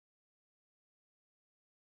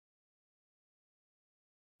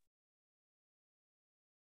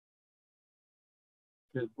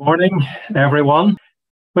Good morning, everyone.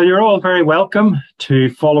 Well, you're all very welcome to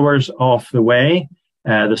Followers of the Way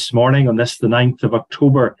this morning on this, the 9th of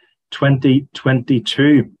October,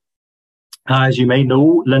 2022. As you may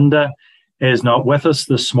know, Linda is not with us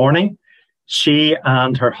this morning. She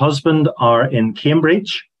and her husband are in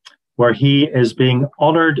Cambridge, where he is being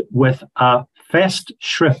honoured with a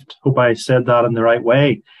Festschrift. Hope I said that in the right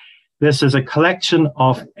way. This is a collection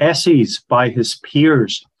of essays by his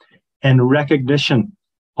peers in recognition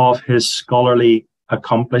of his scholarly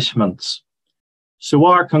accomplishments. So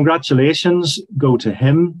our congratulations go to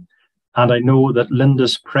him, and I know that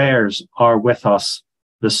Linda's prayers are with us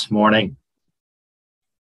this morning.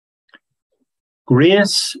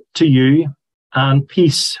 Grace to you and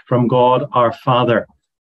peace from God our Father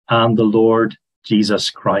and the Lord Jesus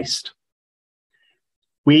Christ.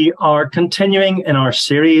 We are continuing in our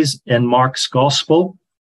series in Mark's Gospel,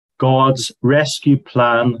 God's Rescue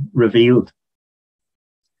Plan Revealed.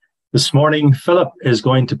 This morning, Philip is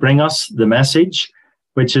going to bring us the message,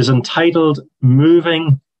 which is entitled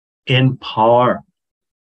Moving in Power.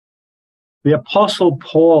 The Apostle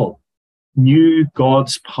Paul knew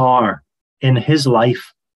God's power in his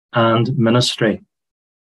life and ministry,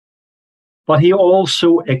 but he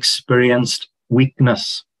also experienced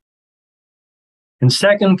weakness. In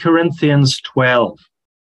 2 Corinthians 12,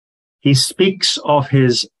 he speaks of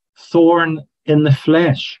his thorn in the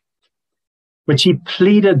flesh, which he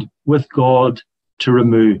pleaded with God to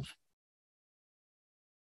remove.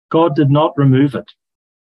 God did not remove it,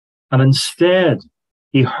 and instead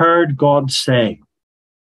he heard God say,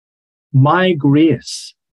 "My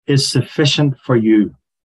grace is sufficient for you,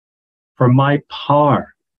 for my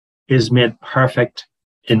power is made perfect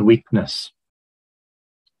in weakness."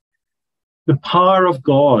 The power of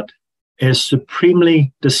God is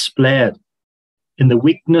supremely displayed in the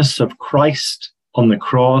weakness of Christ on the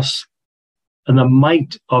cross and the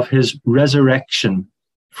might of his resurrection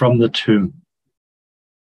from the tomb.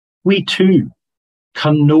 We too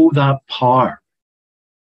can know that power.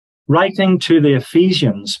 Writing to the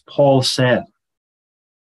Ephesians, Paul said,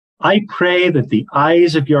 "I pray that the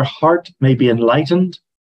eyes of your heart may be enlightened,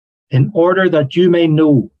 in order that you may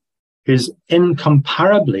know his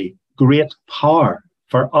incomparably great power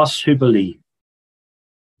for us who believe.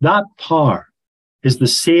 That power is the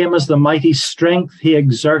same as the mighty strength he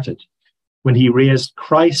exerted when he raised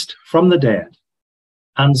Christ from the dead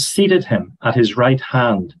and seated him at his right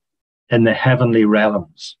hand in the heavenly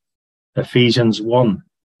realms." Ephesians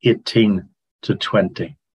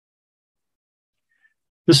 1:18-20.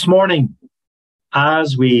 This morning,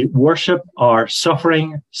 as we worship our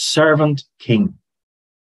suffering servant King,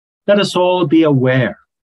 let us all be aware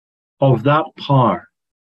of that power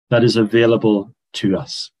that is available to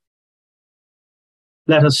us.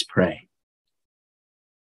 Let us pray.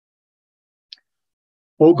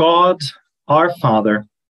 O God, our Father,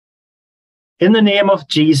 in the name of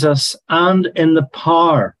Jesus and in the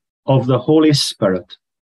power of the Holy Spirit,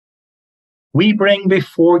 we bring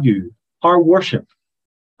before you our worship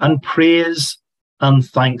and praise and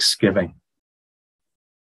thanksgiving.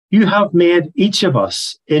 You have made each of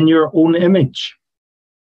us in your own image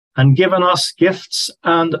and given us gifts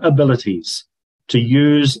and abilities to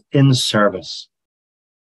use in service.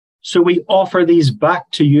 So we offer these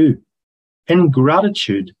back to you in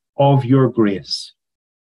gratitude of your grace.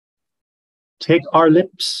 Take our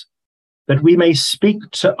lips that we may speak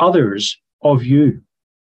to others of you.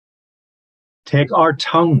 Take our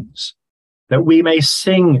tongues that we may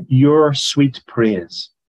sing your sweet praise.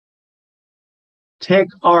 Take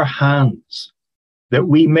our hands that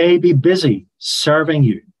we may be busy serving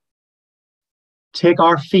you. Take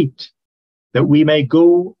our feet that we may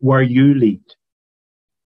go where you lead.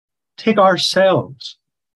 Take ourselves,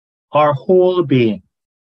 our whole being,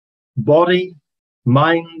 body,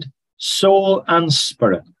 mind, soul, and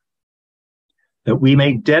spirit, that we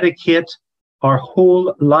may dedicate our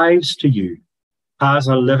whole lives to you as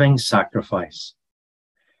a living sacrifice.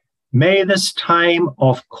 May this time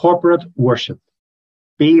of corporate worship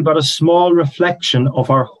be but a small reflection of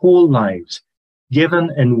our whole lives, given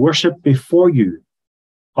in worship before you,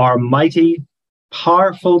 our mighty,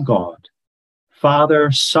 powerful God, Father,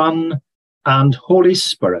 Son, and Holy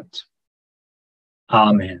Spirit.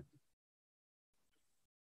 Amen.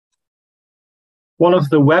 One of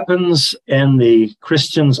the weapons in the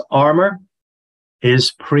Christian's armor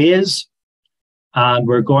is praise, and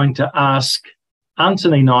we're going to ask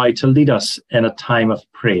Anthony now to lead us in a time of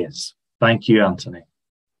praise. Thank you, Anthony.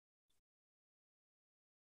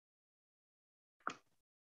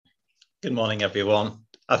 Good morning, everyone.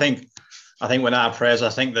 I think when I praise, I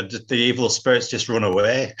think that the evil spirits just run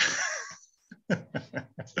away.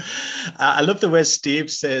 I love the way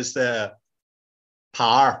Steve says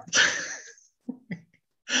par.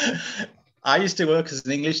 I used to work as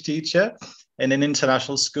an English teacher in an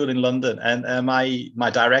international school in London, and my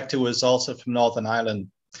director was also from Northern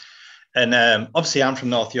Ireland. And obviously I'm from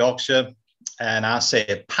North Yorkshire, and I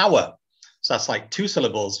say power. So that's like 2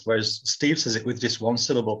 syllables, whereas Steve says it with just 1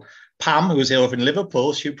 syllable. Pam, who's over in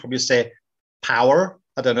Liverpool, she'd probably say power.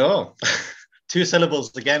 I don't know. 2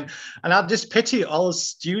 syllables again. And I just pity all the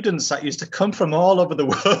students that used to come from all over the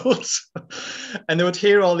world. And they would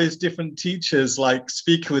hear all these different teachers like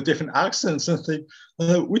speaking with different accents and think,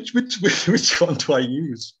 which one do I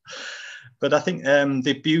use? But I think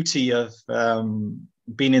the beauty of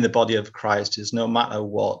being in the body of Christ is no matter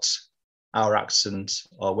what our accent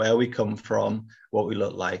or where we come from, what we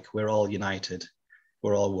look like, we're all united.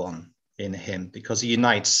 We're all one in him, because he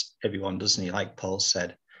unites everyone, doesn't he? Like Paul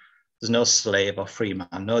said, there's no slave or free man,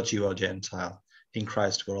 no Jew or Gentile. In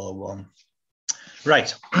Christ, we're all one.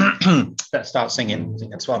 Right, let's start singing. I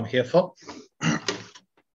think that's what I'm here for.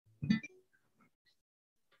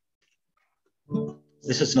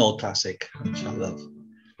 This is an old classic, which I love.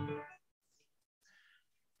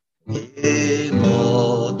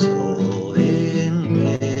 Immortal,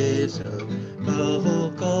 invisible,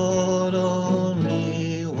 God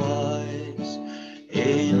only wise,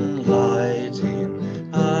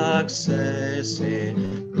 enlightening, accessible,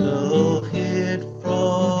 hid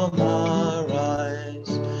from our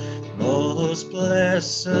eyes, most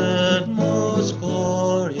blessed, most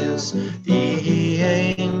glorious, the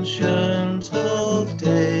Ancient of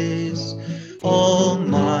Days,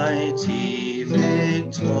 Almighty,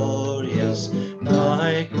 victorious,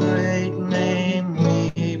 thy great name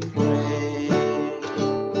we praise.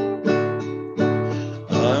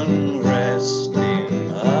 Unresting,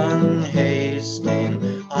 unhasting,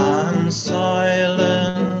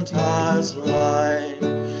 unsilent as light,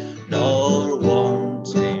 nor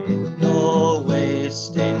wanting, nor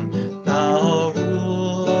wasting, thou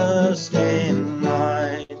rulest in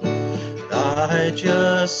might. Thy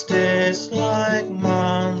justice like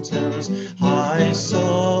mountains, high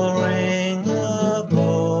soaring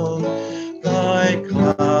above, thy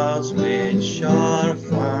clouds which are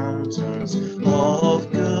fountains of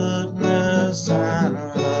goodness and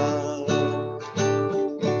love.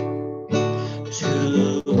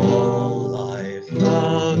 To all life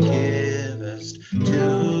thou givest,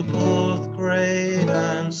 to both great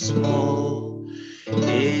and small,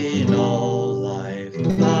 in all life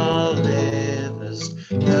thou livest,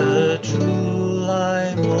 the true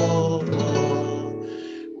life of all.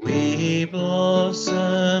 We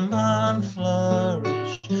blossom and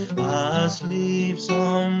flourish as leaves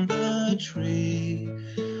on the tree,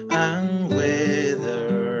 and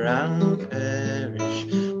wither and perish,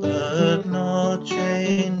 but not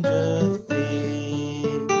changeth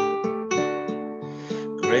thee.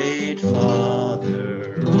 Great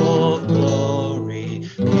Father of glory,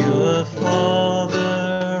 pure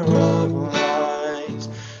Father of light,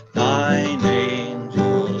 thine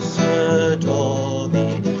angels adore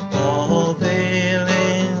thee, all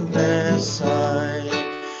veiling their sight.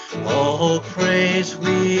 All praise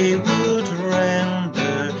we would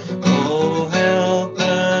render, oh help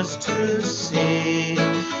us to see,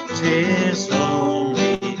 'tis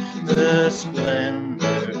only the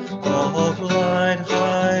splendor of light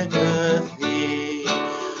hideth thee.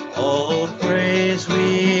 All praise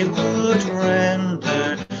we would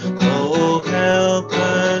render, oh help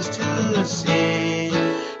us to see,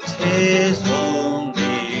 'tis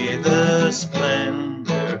only the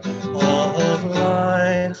splendor of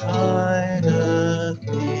light hideth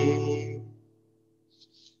thee.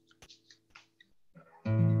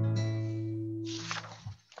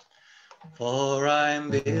 For I'm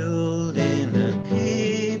building a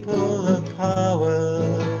people of power,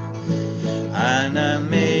 and I'm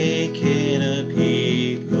making a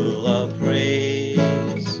people of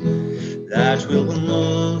praise, that will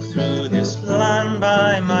move through this land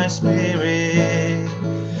by my spirit,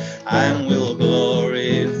 and will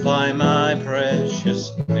glorify my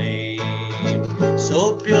precious name.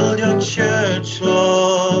 So build your church,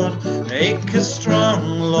 Lord, make us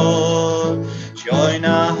strong, Lord, join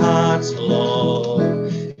our hearts,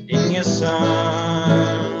 Lord, in your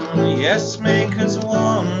Son. Yes, make us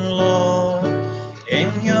one, Lord, in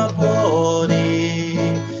your body,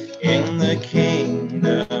 in the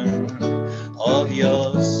kingdom of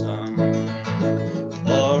your Son.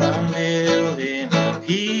 For I'm building a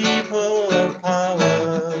people of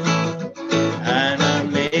power, and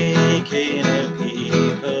I'm making a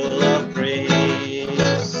people of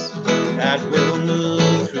praise, that will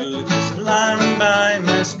move through this land by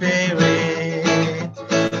my spirit,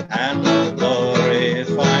 and will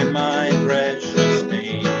glorify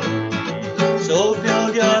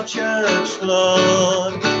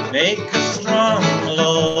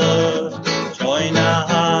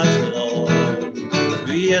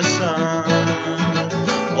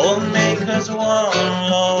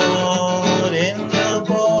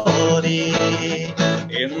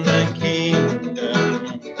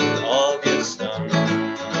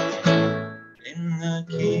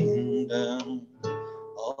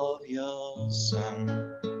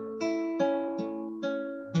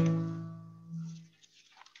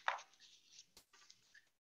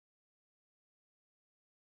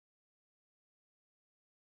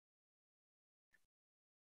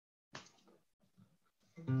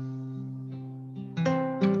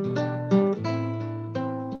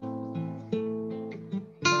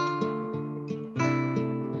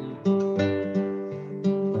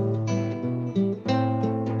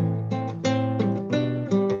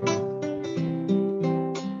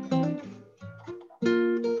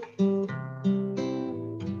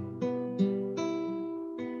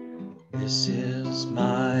This is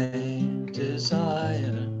my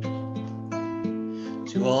desire,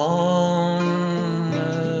 to honor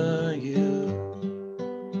you,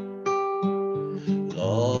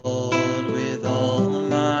 Lord. With all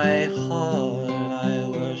my heart I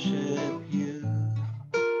worship you.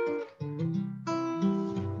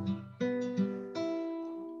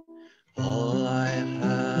 All I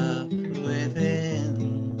have within,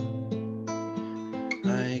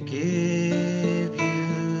 I give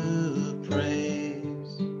you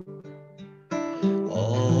praise.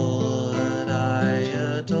 All that I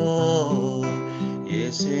adore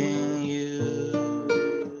is in you.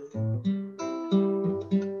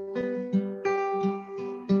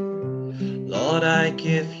 Lord, I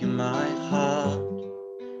give you my heart,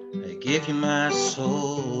 I give you my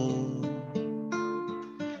soul.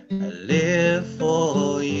 I live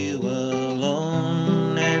for you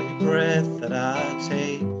alone. Every breath that I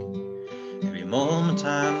take, every moment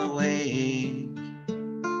I'm awake,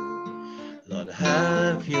 Lord,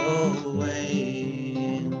 have your way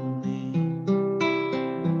in me.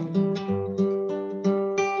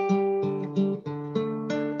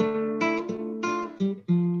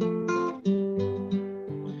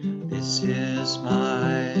 This is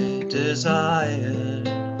my desire,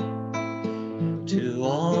 to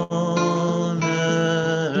honor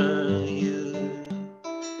you,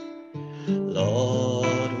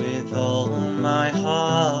 Lord. With all my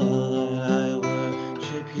heart I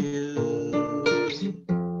worship you.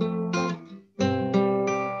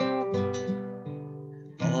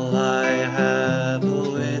 All I have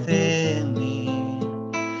within me,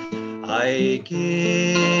 I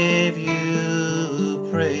give you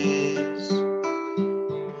praise.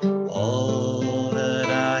 All that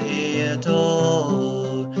I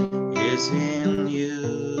adore is in you.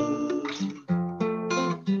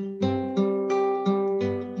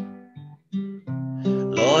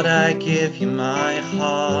 Lord, I give you my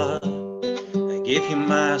heart, I give you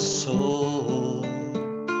my soul.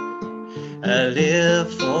 I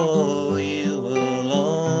live for you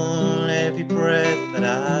alone. Every breath that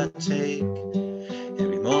I take,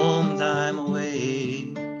 every moment I'm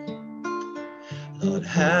awake, Lord,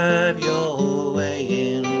 have your way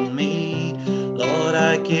in me. Lord,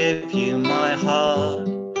 I give you my heart,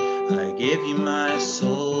 I give you my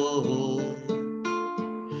soul.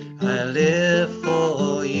 I live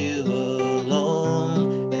for you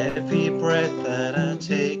alone. Every breath that I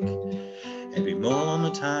take, every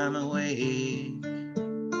moment I'm awake,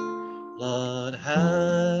 Lord,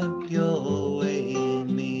 have your way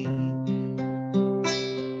in me.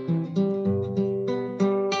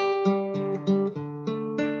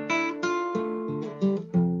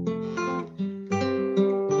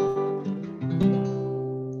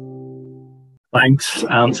 Thanks,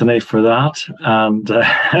 Anthony, for that. And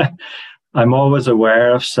I'm always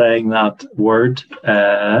aware of saying that word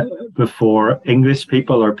before English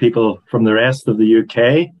people or people from the rest of the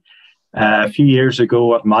UK. A few years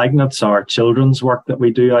ago at Magnets, our children's work that we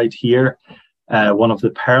do out here, one of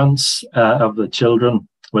the parents of the children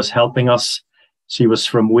was helping us. She was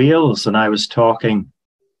from Wales, and I was talking,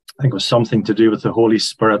 I think it was something to do with the Holy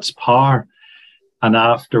Spirit's power. And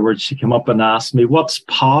afterwards she came up and asked me, what's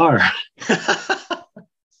power?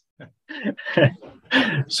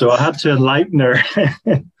 So I had to enlighten her.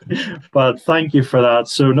 But thank you for that.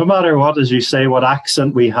 So no matter what, as you say, what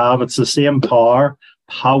accent we have, it's the same power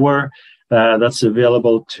that's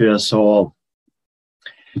available to us all.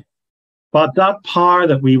 But that power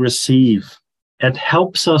that we receive, it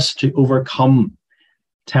helps us to overcome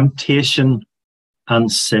temptation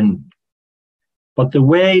and sin. But the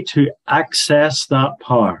way to access that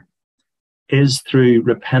power is through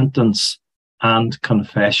repentance and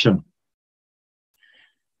confession.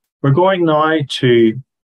 We're going now to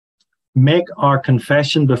make our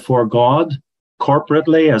confession before God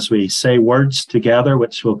corporately as we say words together,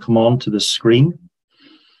 which will come on to the screen.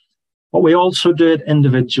 But we also do it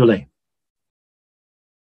individually.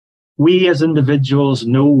 We as individuals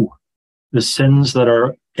know the sins that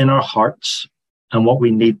are in our hearts and what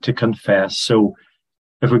we need to confess. So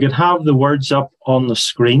if we could have the words up on the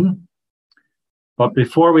screen. But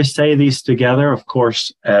before we say these together, of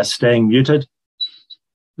course, staying muted,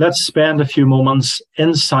 let's spend a few moments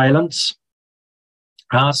in silence,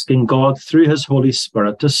 asking God through his Holy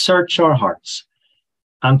Spirit to search our hearts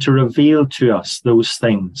and to reveal to us those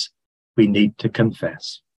things we need to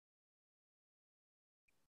confess.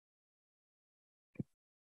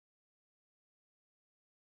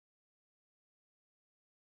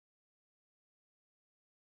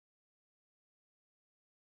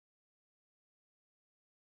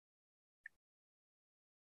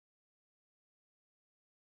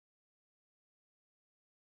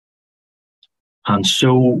 And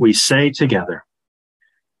so we say together,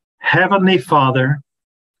 Heavenly Father,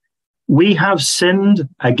 we have sinned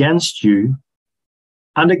against you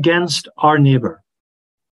and against our neighbour,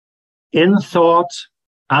 in thought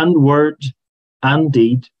and word and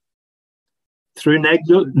deed, through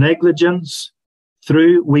negligence,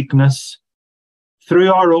 through weakness,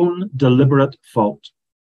 through our own deliberate fault,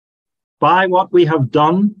 by what we have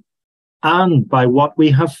done and by what we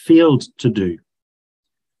have failed to do.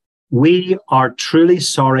 We are truly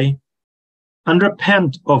sorry and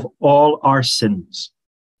repent of all our sins.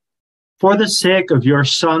 For the sake of your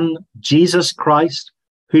Son, Jesus Christ,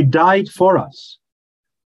 who died for us,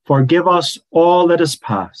 forgive us all that is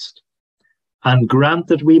past, and grant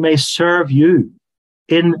that we may serve you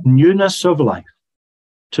in newness of life,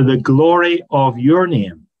 to the glory of your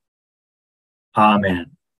name.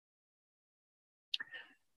 Amen.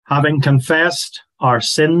 Having confessed our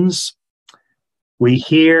sins, we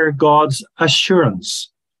hear God's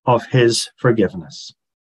assurance of his forgiveness.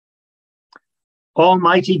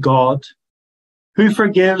 Almighty God, who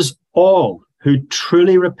forgives all who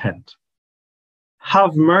truly repent,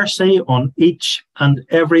 have mercy on each and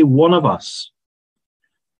every one of us.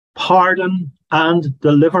 Pardon and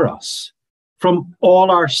deliver us from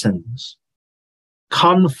all our sins.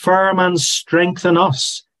 Confirm and strengthen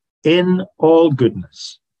us in all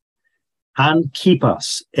goodness, and keep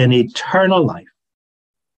us in eternal life.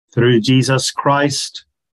 Through Jesus Christ,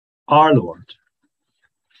 our Lord.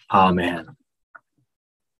 Amen.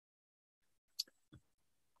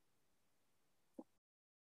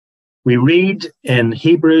 We read in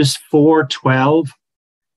Hebrews 4:12,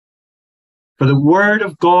 for the word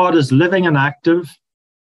of God is living and active,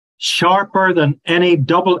 sharper than any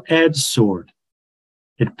double-edged sword.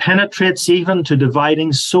 It penetrates even to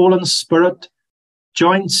dividing soul and spirit,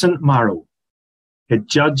 joints and marrow. It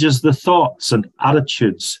judges the thoughts and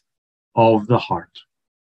attitudes of the heart.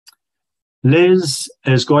 Liz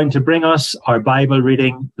is going to bring us our Bible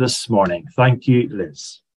reading this morning. Thank you,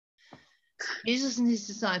 Liz. Jesus and his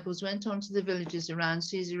disciples went on to the villages around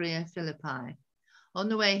Caesarea Philippi. On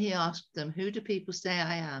the way, he asked them, "Who do people say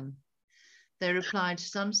I am?" They replied,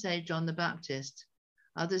 "Some say John the Baptist,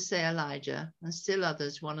 others say Elijah, and still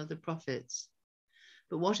others one of the prophets."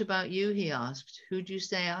 "But what about you?" he asked. "Who do you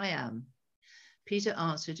say I am?" Peter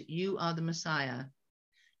answered, "You are the Messiah."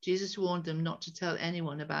 Jesus warned them not to tell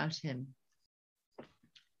anyone about him.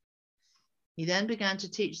 He then began to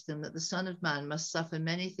teach them that the Son of Man must suffer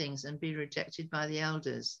many things and be rejected by the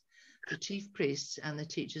elders, the chief priests, and the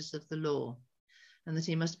teachers of the law, and that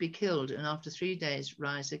he must be killed and after 3 days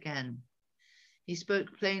rise again. He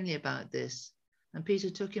spoke plainly about this, and Peter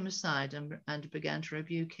took him aside and began to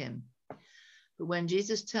rebuke him. But when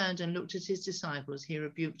Jesus turned and looked at his disciples, he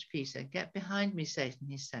rebuked Peter. "Get behind me, Satan,"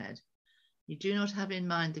 he said. "You do not have in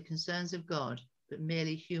mind the concerns of God, but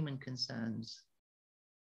merely human concerns."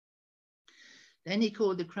 Then he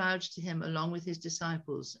called the crowds to him along with his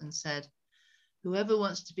disciples and said, "Whoever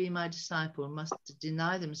wants to be my disciple must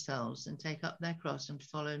deny themselves and take up their cross and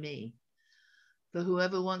follow me. For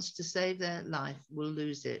whoever wants to save their life will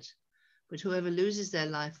lose it, but whoever loses their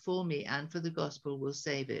life for me and for the gospel will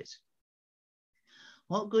save it.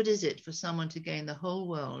 What good is it for someone to gain the whole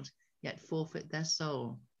world yet forfeit their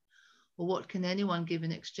soul? Or what can anyone give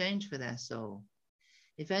in exchange for their soul?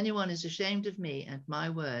 If anyone is ashamed of me and my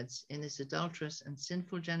words in this adulterous and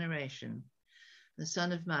sinful generation, the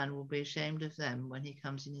Son of Man will be ashamed of them when he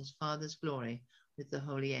comes in his Father's glory with the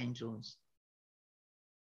holy angels."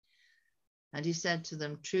 And he said to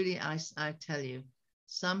them, "Truly I tell you,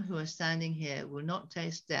 some who are standing here will not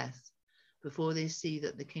taste death before they see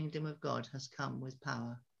that the kingdom of God has come with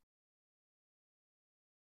power."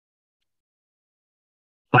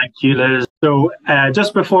 Thank you, Liz. So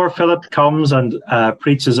just before Philip comes and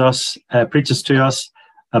preaches to us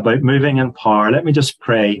about moving in power, let me just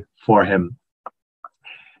pray for him.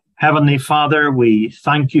 Heavenly Father, we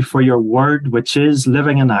thank you for your word, which is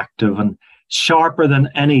living and active and sharper than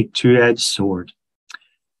any two-edged sword.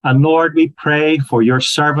 And Lord, we pray for your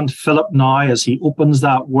servant Philip now as he opens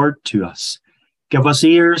that word to us. Give us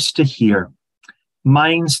ears to hear,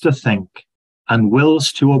 minds to think, and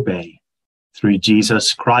wills to obey. Through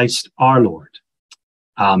Jesus Christ, our Lord.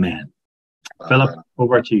 Amen. Philip,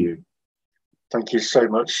 over to you. Thank you so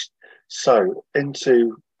much, So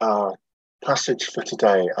into our passage for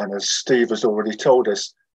today, and as Steve has already told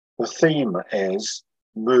us, the theme is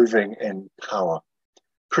moving in power.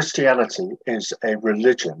 Christianity is a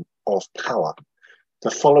religion of power.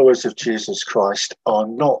 The followers of Jesus Christ are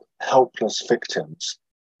not helpless victims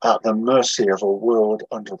at the mercy of a world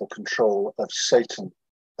under the control of Satan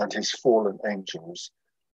and his fallen angels.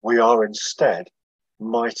 We are instead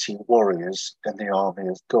mighty warriors in the army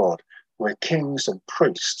of God. We're kings and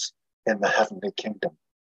priests in the heavenly kingdom.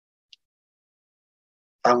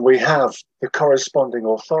 And we have the corresponding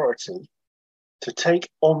authority to take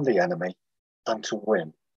on the enemy and to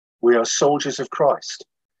win. We are soldiers of Christ,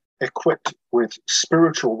 equipped with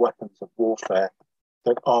spiritual weapons of warfare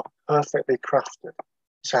that are perfectly crafted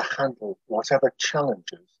to handle whatever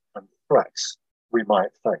challenges and threats we might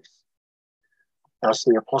face. As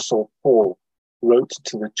the Apostle Paul wrote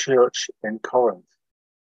to the church in Corinth,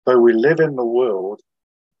 though we live in the world,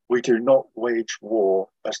 we do not wage war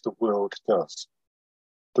as the world does.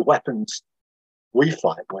 The weapons we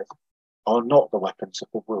fight with are not the weapons of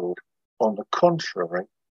the world. On the contrary,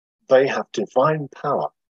 they have divine power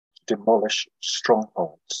to demolish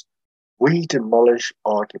strongholds. We demolish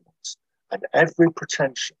arguments and every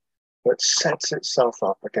pretension that sets itself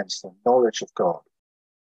up against the knowledge of God,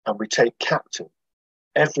 and we take captive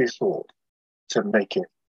every thought to make it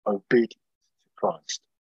obedient to Christ.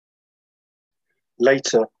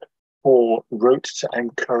 Later, Paul wrote to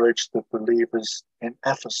encourage the believers in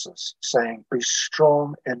Ephesus, saying, "Be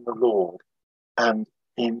strong in the Lord and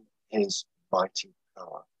in his mighty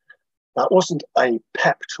power." That wasn't a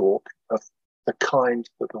pep talk of the kind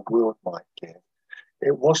that the world might give.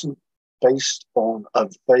 It wasn't based on a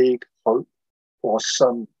vague hope or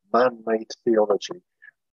some man-made theology.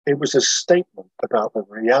 It was a statement about the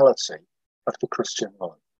reality of the Christian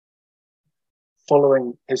life.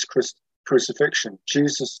 Following his crucifixion,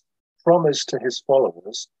 Jesus' promise to his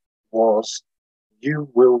followers was,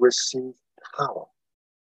 "You will receive power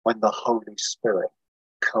when the Holy Spirit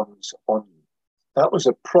comes on you." That was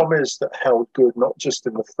a promise that held good not just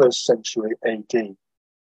in the 1st century AD,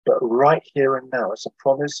 but right here and now. It's a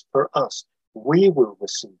promise for us. We will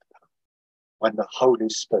receive power when the Holy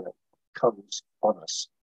Spirit comes on us.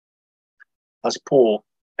 As Paul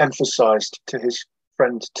emphasized to his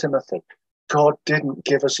friend Timothy, God didn't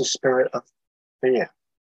give us a spirit of fear,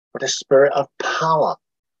 but a spirit of power,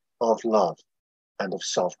 of love, and of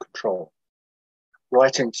self-control.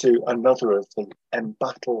 Writing to another of the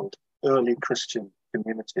embattled early Christian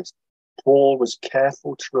communities, Paul was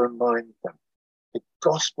careful to remind them the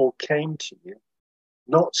gospel came to you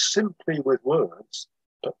not simply with words,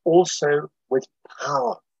 but also with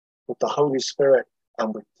power, with the Holy Spirit,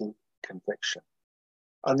 and with deep conviction.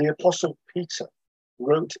 And the Apostle Peter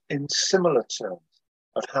wrote in similar terms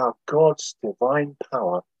of how God's divine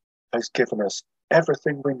power has given us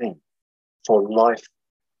everything we need for life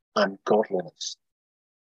and godliness.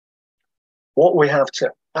 What we have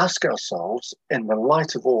to ask ourselves in the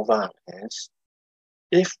light of all that is,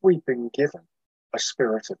 if we've been given a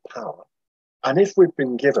spirit of power, and if we've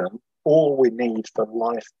been given all we need for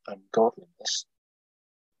life and godliness,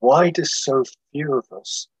 why do so few of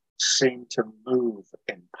us seem to move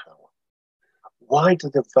in power? Why do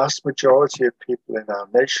the vast majority of people in our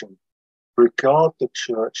nation regard the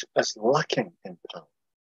church as lacking in power?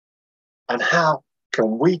 And how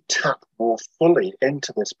can we tap more fully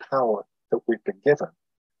into this power that we've been given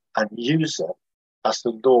and use it as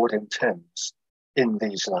the Lord intends in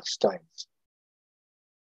these last days?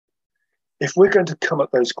 If we're going to come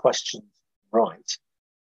at those questions right,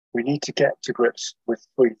 we need to get to grips with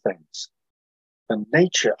three things: the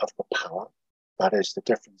nature of the power, that is the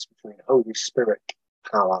difference between Holy Spirit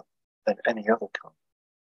power and any other kind;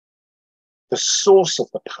 the source of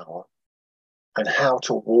the power, and how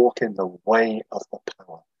to walk in the way of the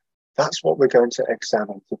power. That's what we're going to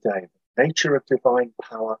examine today: the nature of divine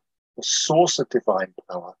power, the source of divine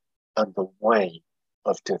power, and the way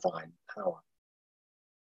of divine power.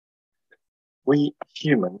 We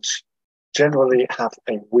humans generally have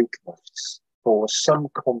a weakness for some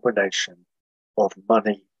combination of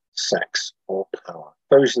money, sex, or power.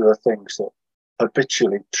 Those are the things that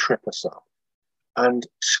habitually trip us up. And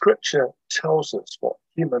Scripture tells us what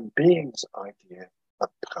human beings' idea of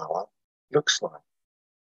power looks like.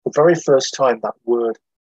 The very first time that word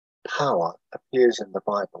power appears in the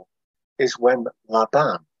Bible is when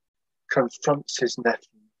Laban confronts his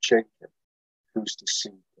nephew Jacob, who's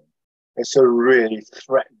deceived him. It's a really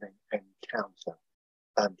threatening encounter,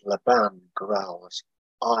 and Laban growls,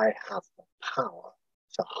 "I have the power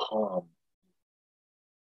to harm you."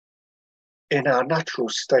 In our natural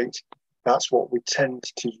state, that's what we tend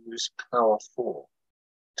to use power for,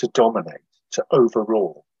 to dominate, to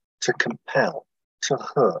overrule, to compel, to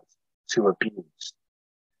hurt, to abuse.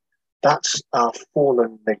 That's our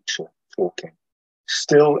fallen nature talking,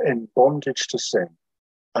 still in bondage to sin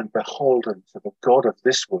and beholden to the God of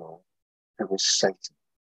this world, who is Satan.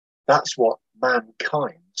 That's what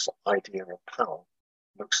mankind's idea of power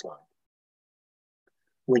looks like.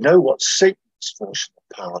 We know what Satan's version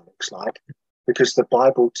of power looks like because the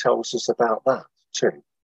Bible tells us about that too.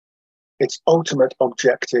 Its ultimate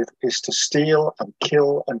objective is to steal and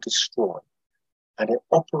kill and destroy, and it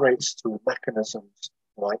operates through mechanisms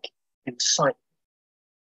like incitement,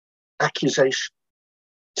 accusation,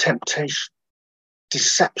 temptation,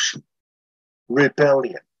 deception,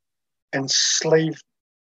 rebellion, enslavement,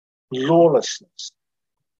 lawlessness,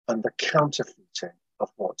 and the counterfeiting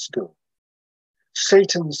of what's good.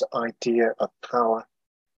 Satan's idea of power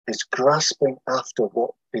is grasping after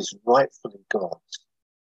what is rightfully God's,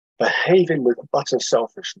 behaving with utter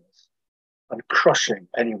selfishness, and crushing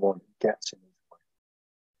anyone who gets in his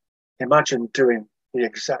way. Imagine doing the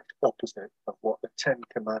exact opposite of what the Ten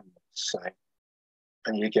Commandments say,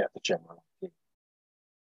 and you get the general idea.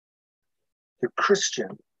 The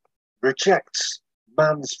Christian rejects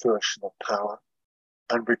man's version of power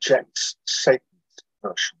and rejects Satan's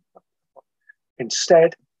version of power.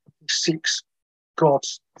 Instead, he seeks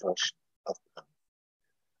God's version of power.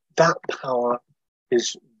 That power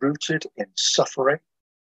is rooted in suffering,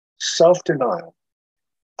 self-denial,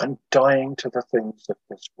 and dying to the things of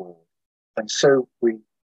this world. And so we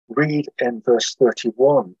read in verse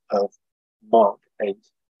 31 of Mark 8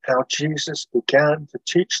 how Jesus began to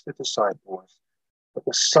teach the disciples that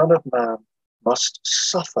the Son of Man must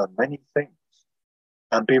suffer many things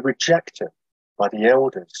and be rejected by the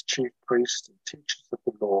elders, chief priests, and teachers of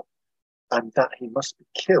the law, and that he must be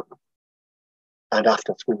killed, and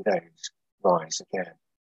after 3 days rise again.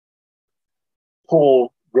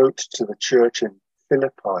 Paul wrote to the church in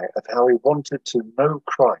Philippi of how he wanted to know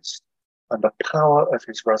Christ and the power of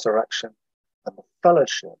his resurrection and the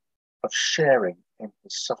fellowship of sharing in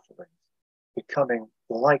his suffering, becoming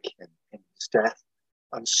like him in his death,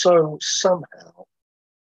 and so somehow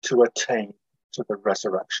to attain to the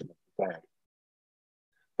resurrection of the dead.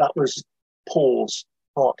 That was Paul's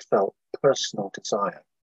heartfelt personal desire.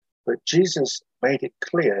 But Jesus made it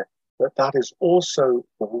clear that that is also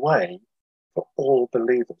the way for all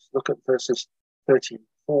believers. Look at verses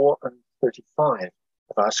 34 and 35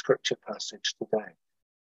 of our scripture passage today.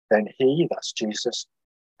 Then he, that's Jesus,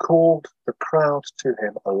 called the crowd to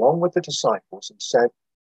him along with the disciples and said,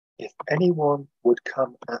 if anyone would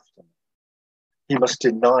come after me, he must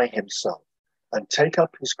deny himself and take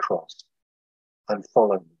up his cross and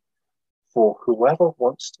follow me. For whoever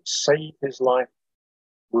wants to save his life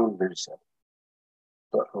will lose it.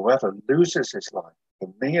 But whoever loses his life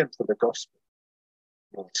for me and for the gospel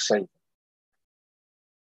will save it.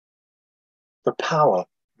 The power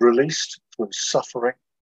released through suffering,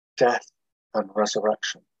 death, and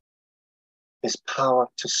resurrection is power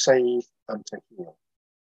to save and to heal.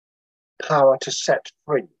 Power to set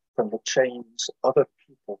free from the chains other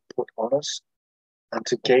people put on us and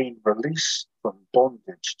to gain release from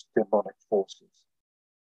bondage to demonic forces.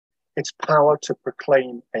 It's power to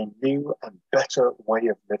proclaim a new and better way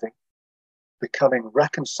of living, becoming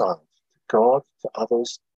reconciled to God, to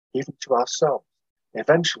others, even to ourselves,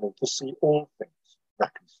 eventually to see all things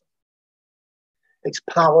reconciled. It's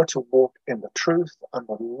power to walk in the truth and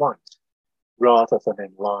the light rather than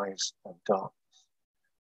in lies and darkness.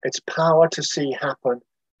 It's power to see happen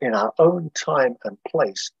in our own time and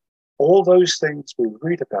place all those things we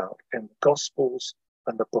read about in the Gospels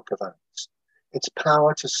and the book of Acts. It's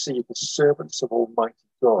power to see the servants of Almighty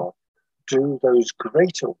God do those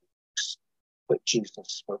greater works that Jesus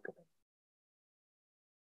spoke of.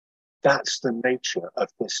 That's the nature of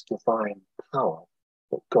this divine power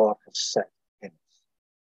that God has set in us.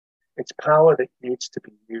 It's power that needs to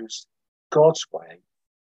be used God's way,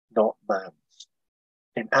 not man's.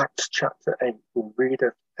 In Acts chapter 8, we read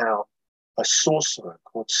of how a sorcerer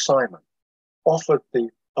called Simon offered the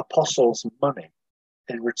apostles money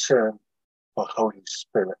in return for Holy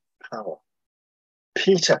Spirit power.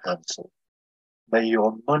 Peter answered, may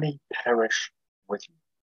your money perish with you,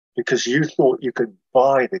 because you thought you could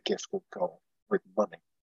buy the gift of God with money.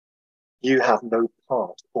 You have no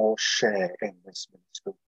part or share in this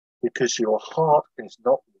ministry, because your heart is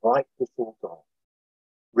not right before God.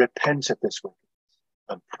 Repent of this wickedness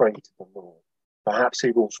and pray to the Lord. Perhaps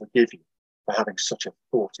he will forgive you for having such a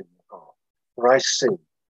thought in your heart. For I see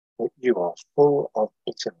that you are full of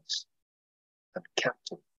bitterness and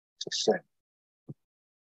captive to sin.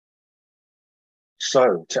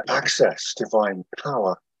 So, to access divine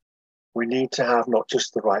power, we need to have not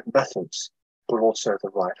just the right methods, but also the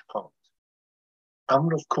right heart.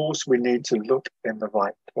 And of course, we need to look in the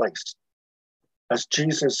right place. As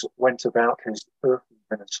Jesus went about his earthly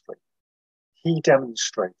ministry, he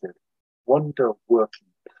demonstrated wonder-working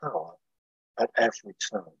power at every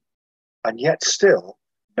turn. And yet still,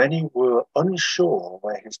 many were unsure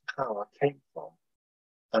where his power came from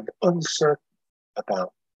and uncertain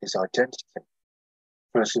about his identity.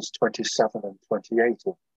 Verses 27 and 28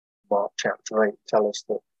 of Mark chapter 8 tell us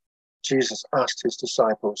that Jesus asked his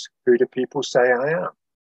disciples, "Who do people say I am?"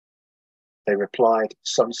 They replied,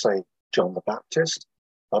 "Some say John the Baptist,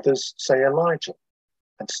 others say Elijah,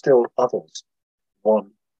 and still others,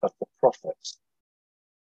 one of the prophets."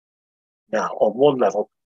 Now, on one level,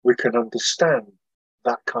 we can understand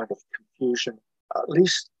that kind of confusion, at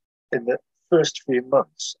least in the first few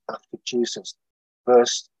months after Jesus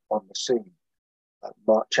burst on the scene.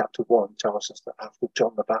 Mark chapter 1 tells us that after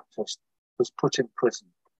John the Baptist was put in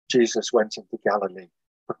prison, Jesus went into Galilee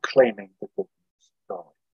proclaiming the good news of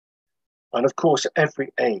God. And of course,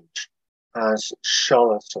 every age has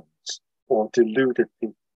charlatans or deluded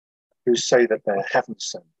people who say that they're heaven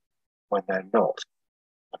sent when they're not.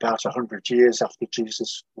 About 100 years after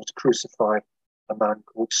Jesus was crucified, a man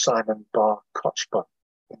called Simon Bar Kochba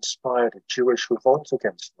inspired a Jewish revolt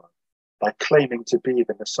against Rome by claiming to be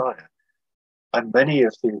the Messiah. And many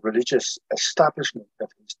of the religious establishment of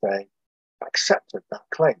his day accepted that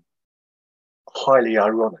claim. Highly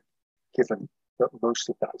ironic, given that most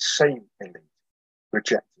of that same elite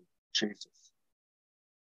rejected Jesus.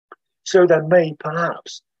 So there may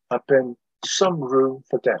perhaps have been some room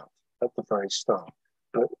for doubt at the very start,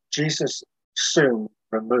 but Jesus soon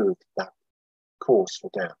removed that cause for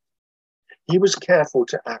doubt. He was careful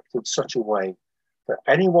to act in such a way that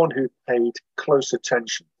anyone who paid close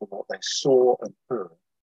attention to what they saw and heard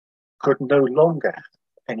could no longer have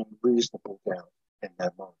any reasonable doubt in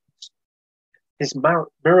their minds. His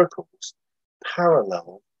miracles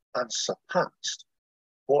paralleled and surpassed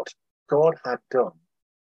what God had done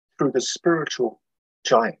through the spiritual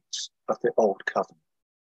giants of the Old Covenant.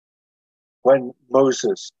 When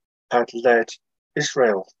Moses had led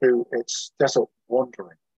Israel through its desert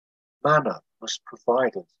wandering, manna was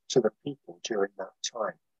provided to the people during that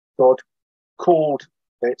time. God called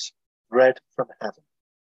it bread from heaven.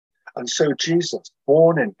 And so Jesus,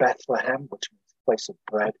 born in Bethlehem, which means place of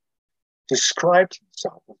bread, described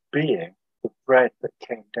himself as being the bread that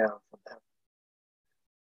came down from heaven.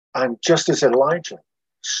 And just as Elijah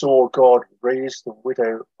saw God raise the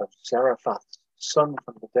widow of Zarephath's son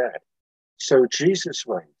from the dead, so Jesus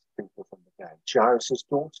raised people from the dead. Jairus'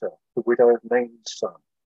 daughter, the widow of Nain's son,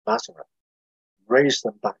 Lazarus, raised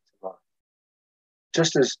them back to life.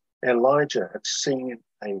 Just as Elijah had seen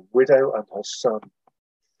a widow and her son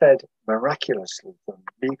fed miraculously from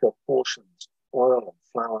meager portions of oil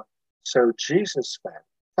and flour, so Jesus fed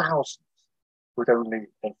thousands with only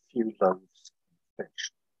a few loaves and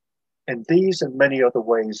fish. In these and many other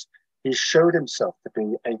ways, he showed himself to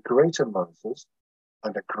be a greater Moses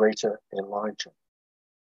and a greater Elijah.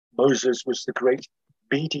 Moses was the great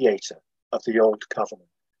mediator of the Old Covenant,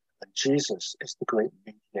 and Jesus is the great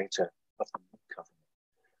mediator of the New Covenant.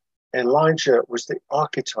 Elijah was the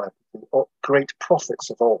archetype of the great prophets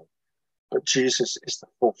of old, but Jesus is the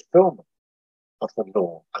fulfillment of the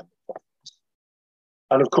law and the prophets.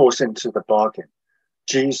 And of course, into the bargain,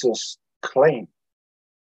 Jesus claimed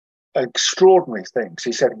extraordinary things.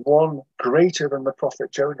 He said, one greater than the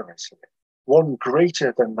prophet Jonah is here. One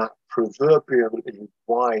greater than that proverbially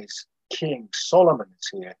wise King Solomon is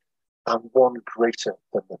here. And one greater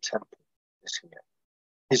than the temple is here.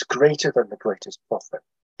 He's greater than the greatest prophet.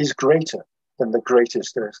 He's greater than the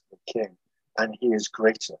greatest earthly king. And he is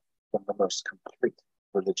greater than the most complete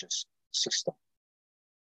religious system.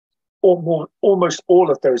 Almost all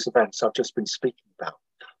of those events I've just been speaking about,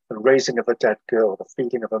 the raising of a dead girl, the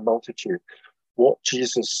feeding of a multitude, what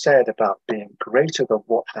Jesus said about being greater than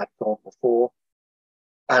what had gone before,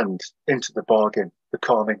 and into the bargain, the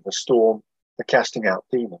calming of the storm, the casting out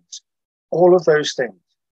demons, all of those things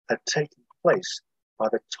had taken place by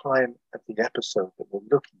the time of the episode that we're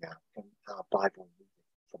looking at in our Bible reading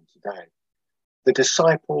from today. The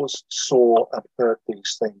disciples saw and heard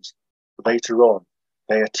these things later on.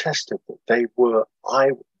 They attested that they were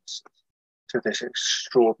eyewitnesses to this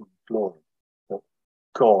extraordinary glory that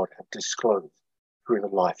God had disclosed through the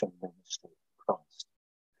life and ministry of Christ.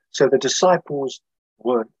 So the disciples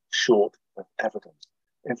weren't short of evidence.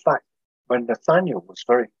 In fact, when Nathanael was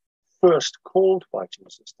very first called by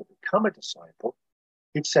Jesus to become a disciple,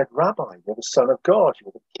 he'd said, "Rabbi, you're the Son of God,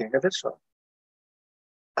 you're the King of Israel."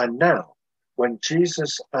 And now, when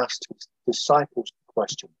Jesus asked his disciples the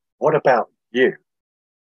question, What about you?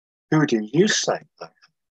 Who do you say I am?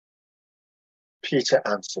 Peter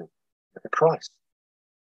answered, You're the Christ.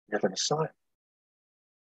 You're the Messiah.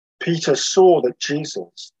 Peter saw that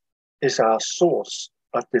Jesus is our source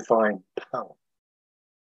of divine power.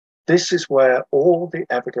 This is where all the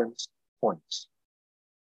evidence points.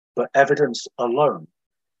 But evidence alone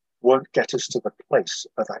won't get us to the place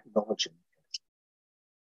of acknowledging it.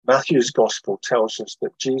 Matthew's gospel tells us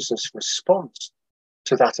that Jesus' response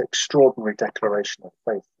to that extraordinary declaration of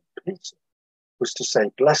faith from Peter was to say,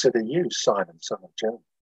 Blessed are you, Simon, son of Jonah,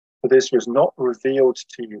 for this was not revealed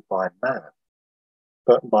to you by man,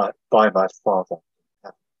 but by my Father in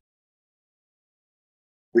heaven.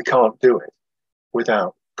 We can't do it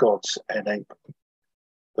without God's enablement.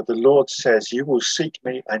 But the Lord says, you will seek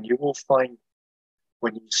me and you will find me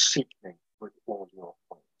when you seek me with all your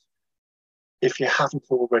heart. If you haven't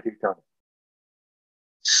already done it,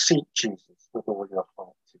 seek Jesus with all your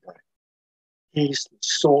heart today. He's the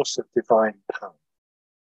source of divine power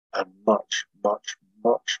and much, much,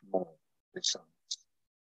 much more besides.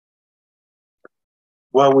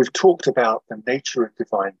 Well, we've talked about the nature of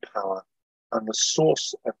divine power and the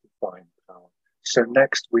source of divine power. So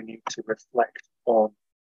next we need to reflect on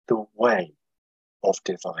the way of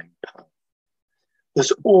divine power.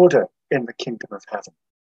 There's order in the kingdom of heaven,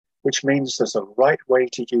 which means there's a right way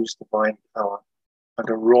to use divine power and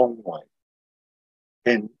a wrong way.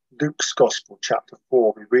 In Luke's Gospel, chapter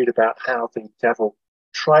 4, we read about how the devil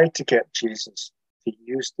tried to get Jesus to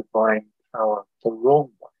use divine power the wrong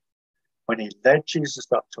way, when he led Jesus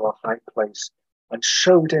up to a high place and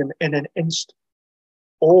showed him in an instant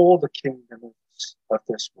all the kingdoms of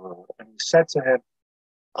this world. And he said to him,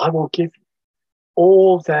 I will give you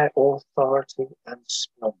all their authority and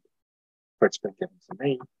splendor, for it's been given to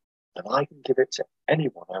me, and I can give it to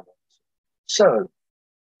anyone I want. So,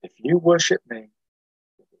 if you worship me,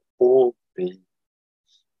 it will all be.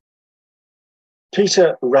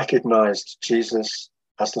 Peter recognized Jesus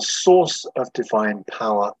as the source of divine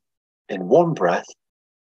power in one breath,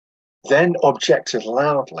 then objected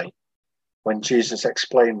loudly when Jesus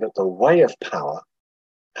explained that the way of power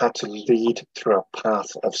had to lead through a path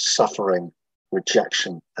of suffering,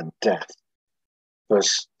 rejection, and death.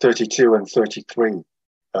 Verse 32 and 33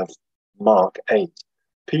 of Mark 8.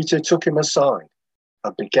 Peter took him aside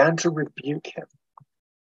and began to rebuke him.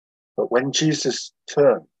 But when Jesus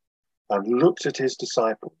turned and looked at his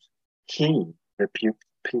disciples, he rebuked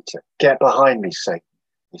Peter. Get behind me, Satan,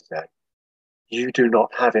 he said. You do not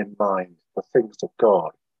have in mind the things of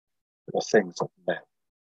God, but the things of men.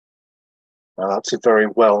 Now, that's a very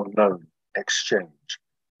well-known exchange.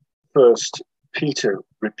 First, Peter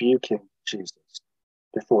rebuking Jesus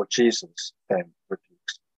before Jesus then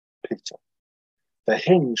rebukes Peter. The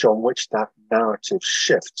hinge on which that narrative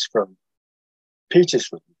shifts from Peter's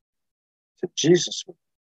rebuke to Jesus' rebuke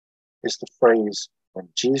is the phrase, when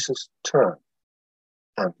Jesus turned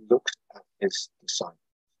and looked at his disciples.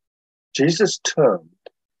 Jesus turned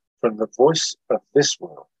from the voice of this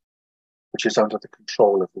world, which is under the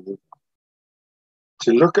control of the evil,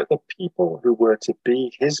 to look at the people who were to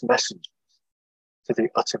be his messengers to the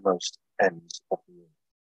uttermost ends of the earth.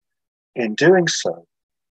 In doing so,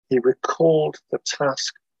 he recalled the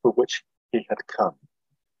task for which he had come,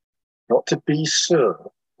 not to be served,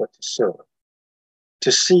 but to serve,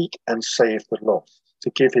 to seek and save the lost, to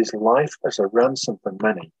give his life as a ransom for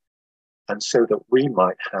many, and so that we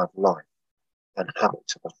might have life and have it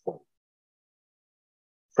to the full.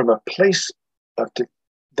 From a place of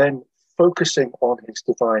then focusing on his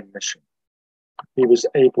divine mission, he was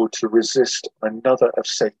able to resist another of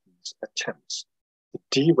Satan's attempts to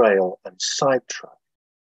derail and sidetrack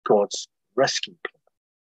God's rescue plan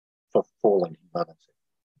for fallen humanity.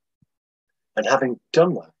 And having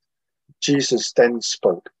done that, Jesus then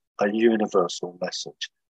spoke a universal message,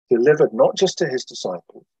 delivered not just to his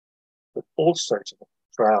disciples, but also to the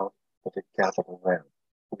crowd that had gathered around.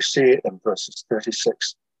 We see it in verses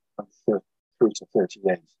 36 and through to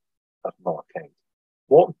 38 of Mark 8.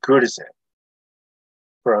 What good is it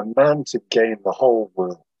for a man to gain the whole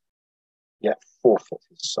world, yet forfeit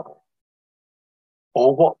his soul?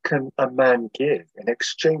 Or what can a man give in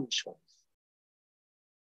exchange for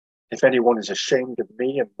this? If anyone is ashamed of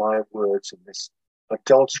me and my words in this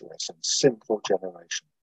adulterous and sinful generation,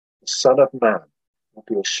 the Son of Man will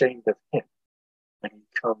be ashamed of him when he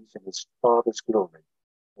comes in his Father's glory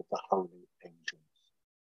with the holy angels.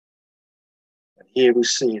 And here we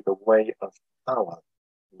see the way of power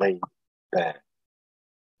laid bare.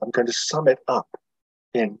 I'm going to sum it up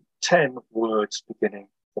in 10 words beginning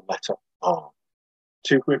the letter R.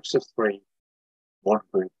 2 groups of 3, 1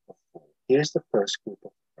 group of 4. Here's the first group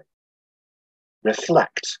of 3.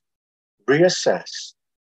 Reflect reassess,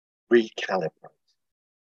 recalibrate.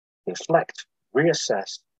 Reflect,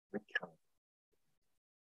 reassess, recalibrate.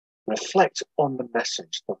 Reflect on the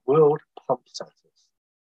message the world pumps at us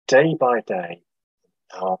day by day,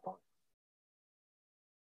 hour by hour.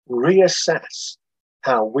 Reassess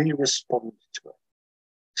how we respond to it,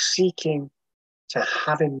 seeking to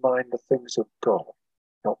have in mind the things of God,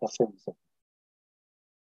 not the things of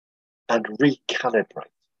man. And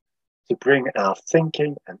recalibrate to bring our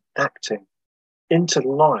thinking and acting into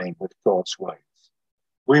line with God's ways.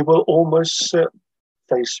 We will almost certainly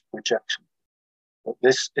face rejection, but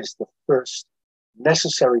this is the first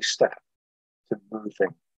necessary step to moving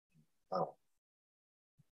in power.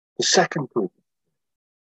 The second group: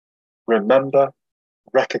 remember,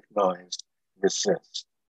 recognize, resist.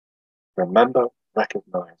 Remember,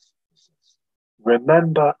 recognize, resist.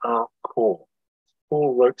 Remember our call.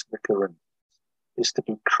 Paul wrote to the Corinthians, is to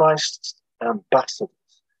be Christ's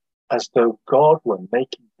ambassadors, as though God were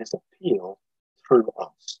making his appeal through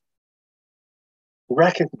us.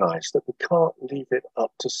 Recognize that we can't leave it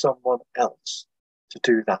up to someone else to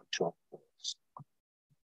do that job for us.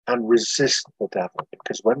 And resist the devil,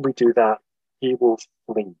 because when we do that, he will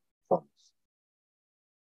flee from us.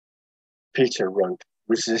 Peter wrote,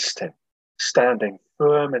 resist him, standing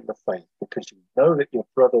firm in the faith, because you know that your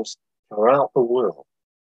brothers throughout the world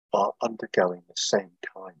are undergoing the same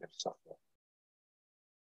kind of suffering.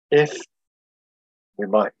 If, we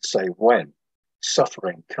might say when,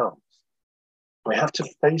 suffering comes, we have to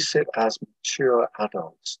face it as mature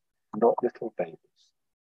adults, not little babies.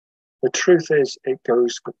 The truth is, it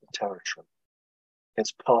goes with the territory.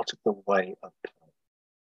 It's part of the way of power.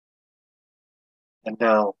 And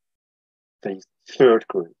now, the third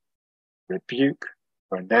group: rebuke,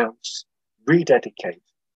 renounce, rededicate,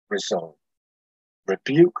 resolve.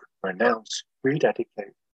 Rebuke, renounce,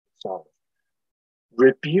 rededicate, resolve.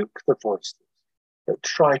 Rebuke the voices that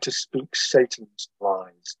try to speak Satan's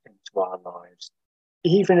lies into our lives,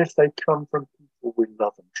 even if they come from people we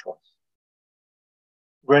love and trust.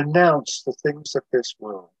 Renounce the things of this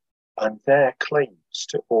world and their claims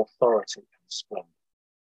to authority and splendor.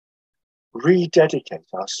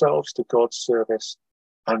 Rededicate ourselves to God's service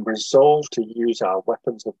and resolve to use our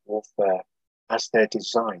weapons of warfare as they're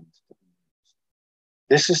designed to be used.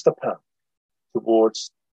 This is the path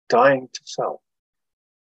towards dying to self,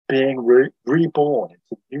 being reborn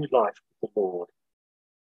into new life with the Lord,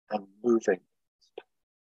 and moving.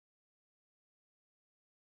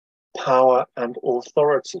 Power and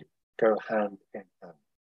authority go hand in hand.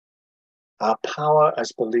 Our power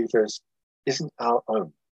as believers isn't our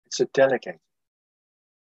own, it's a delegated.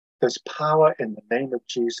 There's power in the name of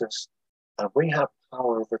Jesus, and we have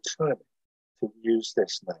power of attorney to use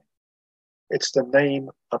this name. It's the name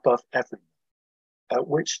above every name, at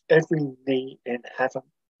which every knee in heaven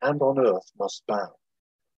and on earth must bow.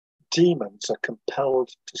 Demons are compelled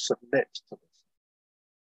to submit to this.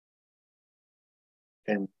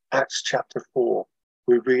 In Acts chapter 4,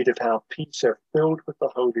 we read of how Peter, filled with the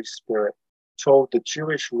Holy Spirit, told the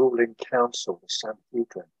Jewish ruling council, the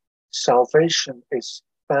Sanhedrin, salvation is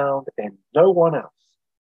found in no one else,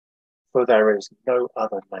 for there is no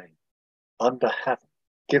other name under heaven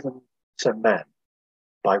given to men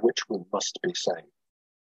by which we must be saved.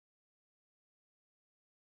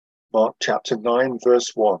 Mark chapter 9,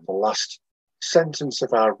 verse 1, the last sentence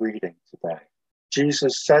of our reading today.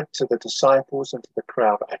 Jesus said to the disciples and to the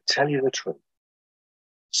crowd, I tell you the truth,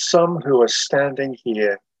 some who are standing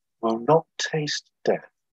here will not taste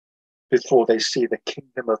death before they see the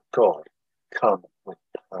kingdom of God come with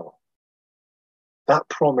power. That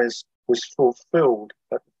promise was fulfilled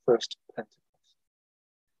at the first Pentecost.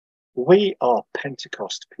 We are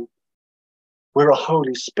Pentecost people. We're a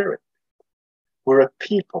Holy Spirit. We're a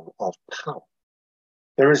people of power.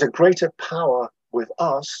 There is a greater power with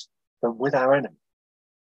us than with our enemy.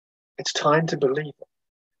 It's time to believe it.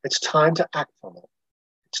 It's time to act on it.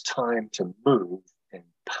 It's time to move in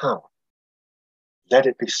power. Let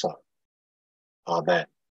it be so. Amen.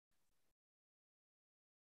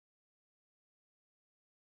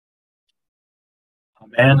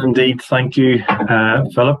 Amen, indeed. Thank you,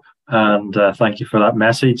 Philip, and thank you for that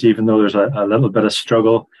message, even though there's a little bit of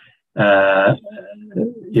struggle, getting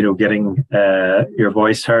your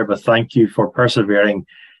voice heard, but thank you for persevering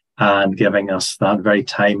and giving us that very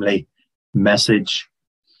timely message.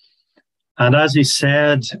 And as he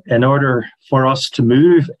said, in order for us to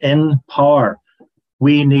move in power,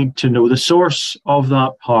 we need to know the source of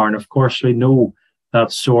that power. And of course, we know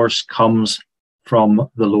that source comes from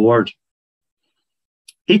the Lord.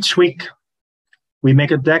 Each week, we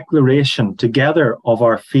make a declaration together of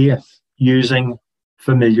our faith using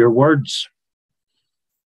familiar words.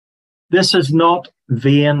 This is not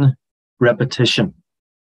vain repetition.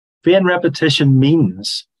 Vain repetition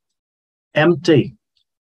means empty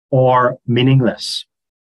or meaningless.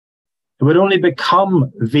 It would only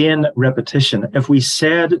become vain repetition if we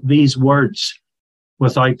said these words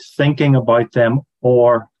without thinking about them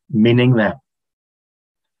or meaning them.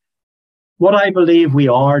 What I believe we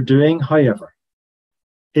are doing, however,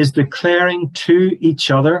 is declaring to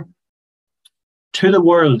each other, to the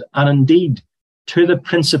world, and indeed to the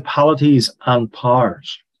principalities and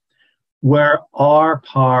powers, where our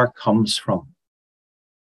power comes from.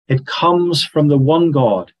 It comes from the one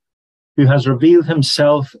God who has revealed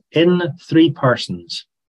himself in three persons,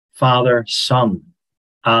 Father, Son,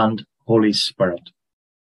 and Holy Spirit.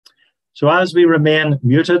 So as we remain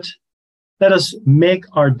muted, let us make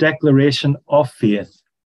our declaration of faith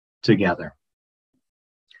together.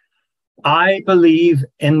 I believe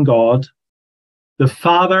in God, the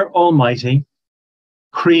Father Almighty,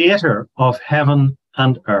 creator of heaven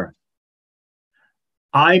and earth.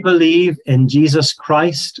 I believe in Jesus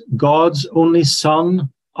Christ, God's only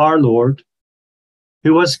Son, our Lord,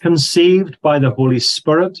 who was conceived by the Holy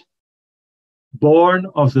Spirit, born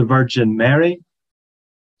of the Virgin Mary,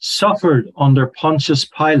 suffered under Pontius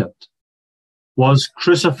Pilate, was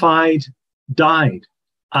crucified, died,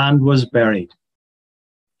 and was buried.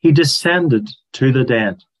 He descended to the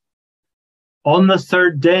dead. On the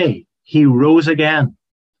third day, he rose again.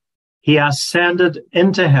 He ascended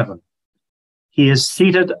into heaven. He is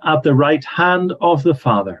seated at the right hand of the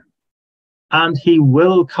Father, and he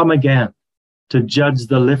will come again to judge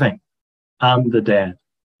the living and the dead.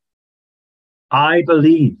 I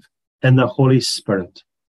believe in the Holy Spirit,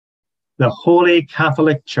 the Holy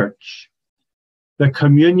Catholic Church, the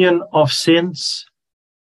communion of saints,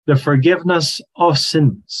 the forgiveness of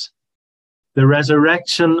sins, the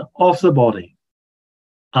resurrection of the body,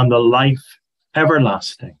 and the life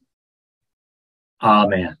everlasting.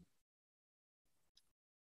 Amen.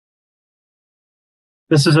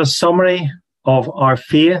 This is a summary of our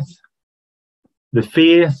faith, the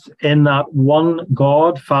faith in that one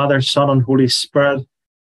God, Father, Son, and Holy Spirit,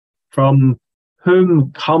 from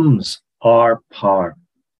whom comes our power.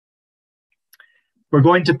 We're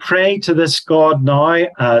going to pray to this God now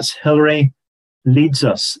as Hilary leads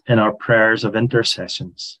us in our prayers of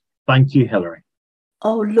intercessions. Thank you, Hilary.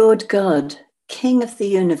 O Lord God, King of the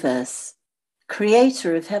universe,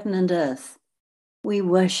 Creator of heaven and earth, we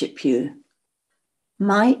worship you.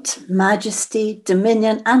 Might, majesty,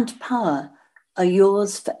 dominion, and power are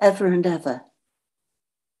yours forever and ever.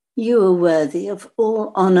 You are worthy of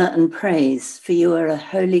all honor and praise, for you are a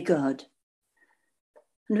holy God.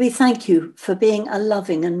 And we thank you for being a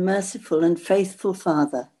loving and merciful and faithful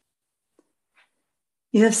Father.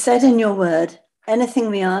 You have said in your word, anything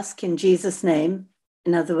we ask in Jesus' name,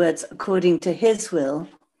 in other words, according to his will,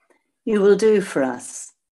 you will do for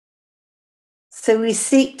us. So we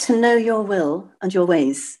seek to know your will and your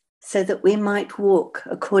ways, so that we might walk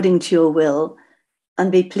according to your will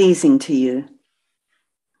and be pleasing to you.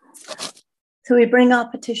 So we bring our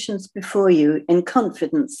petitions before you in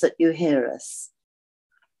confidence that you hear us.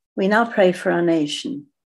 We now pray for our nation.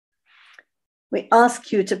 We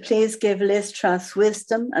ask you to please give Liz Truss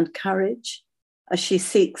wisdom and courage as she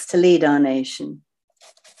seeks to lead our nation.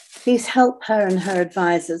 Please help her and her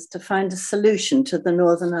advisors to find a solution to the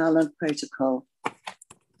Northern Ireland Protocol.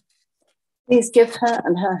 Please give her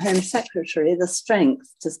and her Home Secretary the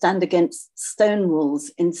strength to stand against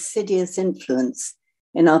Stonewall's insidious influence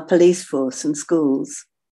in our police force and schools.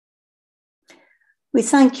 We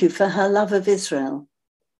thank you for her love of Israel,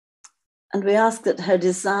 and we ask that her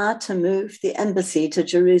desire to move the embassy to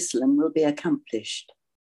Jerusalem will be accomplished.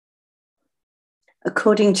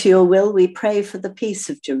 According to your will, we pray for the peace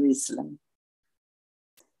of Jerusalem.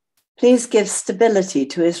 Please give stability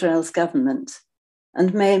to Israel's government,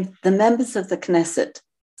 and may the members of the Knesset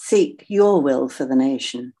seek your will for the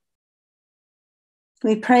nation.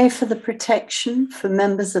 We pray for the protection for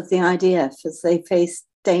members of the IDF as they face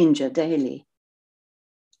danger daily.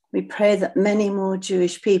 We pray that many more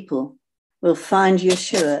Jewish people will find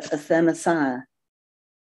Yeshua as their Messiah.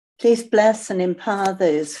 Please bless and empower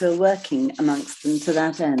those who are working amongst them to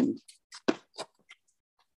that end.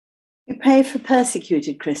 We pray for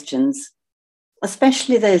persecuted Christians,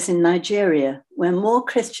 especially those in Nigeria, where more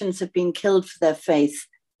Christians have been killed for their faith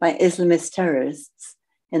by Islamist terrorists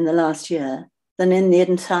in the last year than in the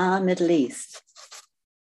entire Middle East.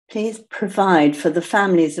 Please provide for the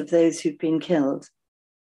families of those who've been killed.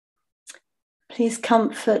 Please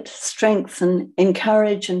comfort, strengthen,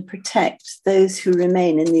 encourage, and protect those who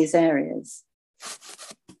remain in these areas.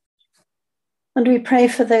 And we pray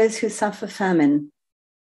for those who suffer famine.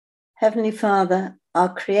 Heavenly Father,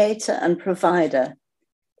 our Creator and Provider,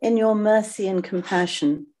 in your mercy and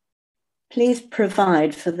compassion, please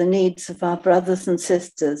provide for the needs of our brothers and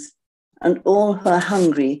sisters and all who are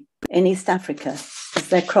hungry in East Africa as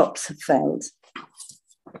their crops have failed.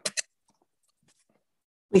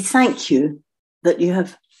 We thank you for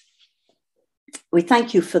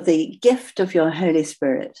the gift of your Holy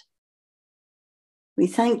Spirit. We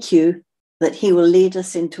thank you that he will lead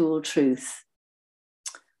us into all truth.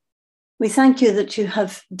 We thank you that you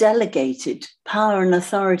have delegated power and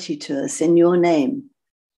authority to us in your name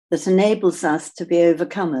that enables us to be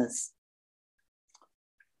overcomers.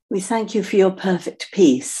 We thank you for your perfect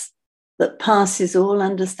peace that passes all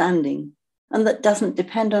understanding and that doesn't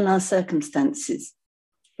depend on our circumstances,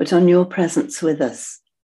 but on your presence with us.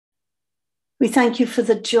 We thank you for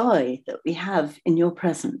the joy that we have in your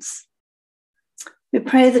presence. We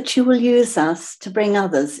pray that you will use us to bring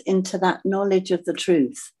others into that knowledge of the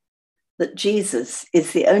truth, that Jesus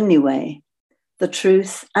is the only way, the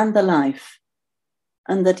truth and the life,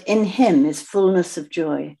 and that in him is fullness of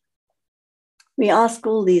joy. We ask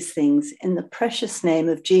all these things in the precious name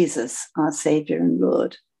of Jesus, our Saviour and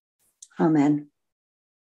Lord. Amen.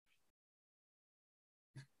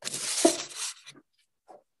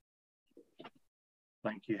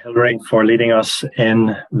 Thank you, Hilary, for leading us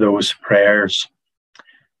in those prayers.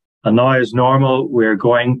 And now, as normal, we're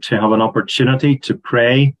going to have an opportunity to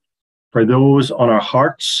pray for those on our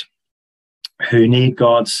hearts who need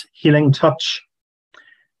God's healing touch.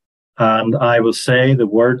 And I will say the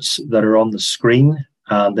words that are on the screen,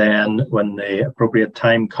 and then when the appropriate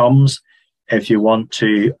time comes, if you want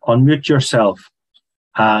to unmute yourself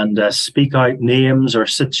and speak out names or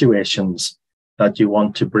situations that you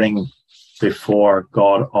want to bring before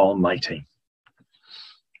God Almighty.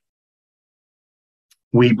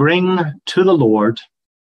 We bring to the Lord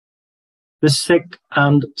the sick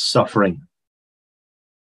and suffering,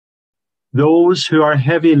 those who are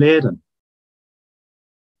heavy laden,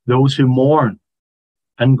 those who mourn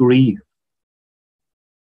and grieve,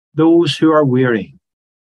 those who are weary,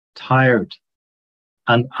 tired,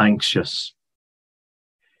 and anxious.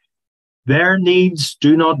 Their needs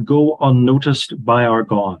do not go unnoticed by our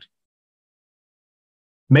God.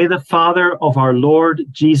 May the Father of our Lord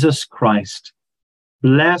Jesus Christ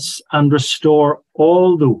bless and restore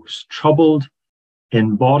all those troubled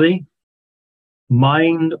in body,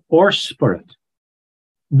 mind, or spirit,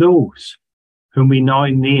 those whom we now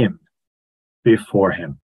name before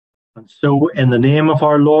him. And so, in the name of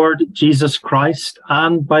our Lord Jesus Christ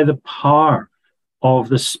and by the power of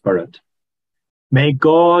the Spirit, may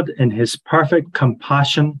God in his perfect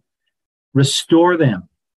compassion restore them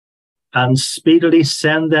and speedily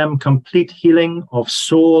send them complete healing of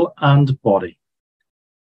soul and body.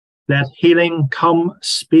 Let healing come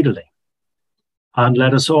speedily, and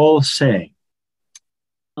let us all say,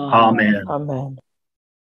 Amen. Amen.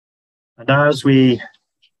 And as we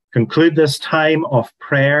conclude this time of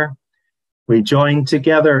prayer, we join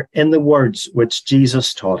together in the words which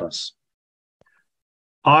Jesus taught us.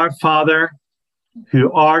 Our Father,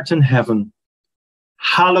 who art in heaven,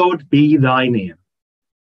 hallowed be thy name.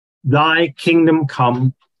 Thy kingdom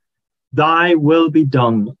come, thy will be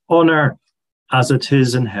done on earth as it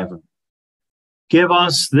is in heaven. Give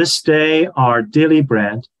us this day our daily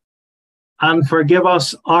bread, and forgive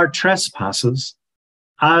us our trespasses,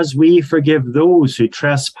 as we forgive those who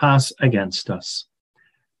trespass against us.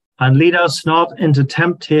 And lead us not into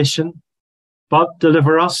temptation, but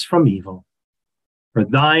deliver us from evil. For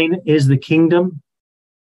thine is the kingdom,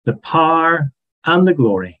 the power, and the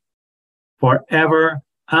glory, forever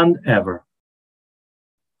and ever.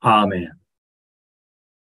 Amen.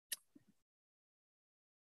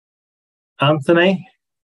 Anthony,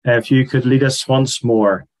 if you could lead us once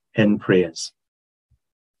more in praise.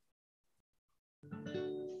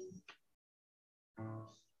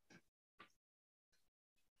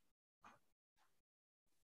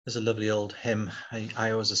 There's a lovely old hymn I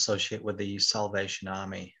always associate with the Salvation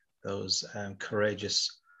Army, those courageous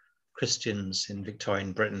Christians in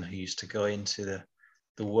Victorian Britain who used to go into the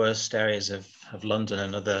worst areas of London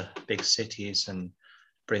and other big cities and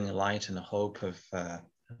bring a light and a hope of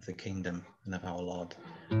the kingdom and of our Lord.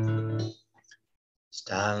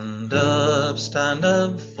 Stand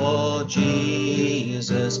up for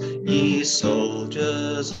Jesus, ye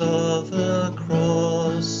soldiers of the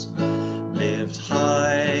cross. Lift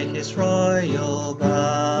high his royal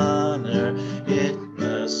banner, it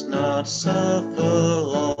must not suffer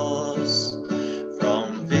loss.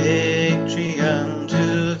 From victory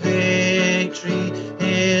unto victory,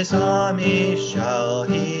 his army shall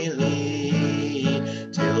he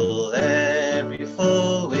lead, till every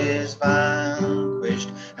foe is vanquished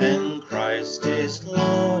and Christ is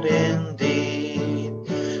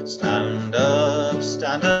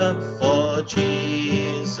for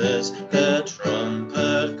Jesus, the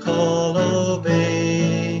trumpet call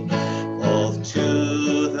obey. Forth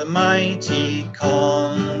to the mighty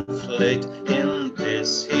conflict in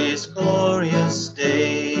this his glorious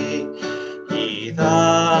day. Ye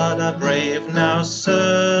that are brave now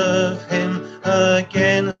serve him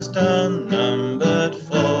against unnumbered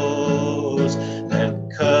foes.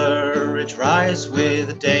 Let courage rise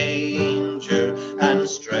with danger, and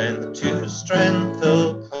strength to strength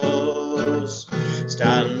oppose.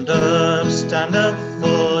 Stand up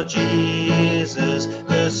for Jesus,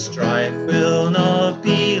 the strife will not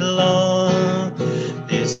be long.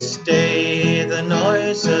 This day the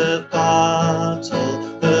noise of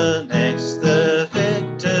battle, the next the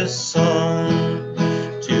victor's song.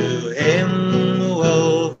 To him who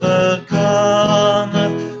overcometh,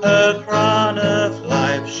 a crown of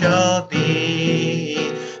life shall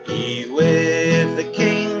be. He with the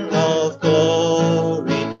King of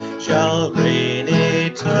glory shall reign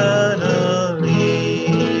eternally.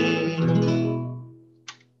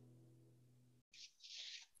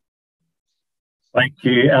 Thank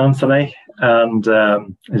you, Anthony. And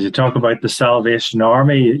as you talk about the Salvation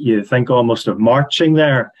Army, you think almost of marching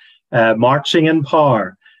there, marching in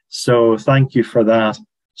power. So thank you for that.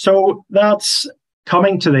 So that's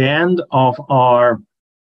coming to the end of our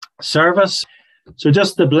service. So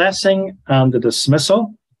just the blessing and the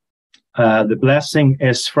dismissal. The blessing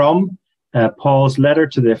is from Paul's letter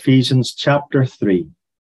to the Ephesians, chapter 3,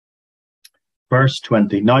 verse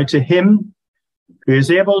 20. Now to him who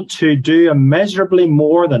is able to do immeasurably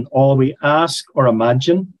more than all we ask or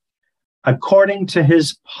imagine, according to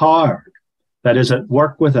his power that is at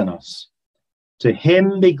work within us. To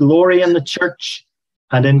him be glory in the church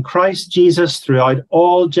and in Christ Jesus throughout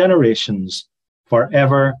all generations,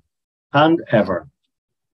 forever and ever.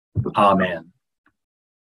 Amen.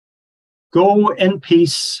 Go in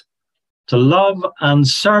peace to love and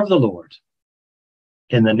serve the Lord.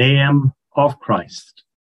 In the name of Christ.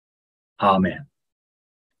 Amen.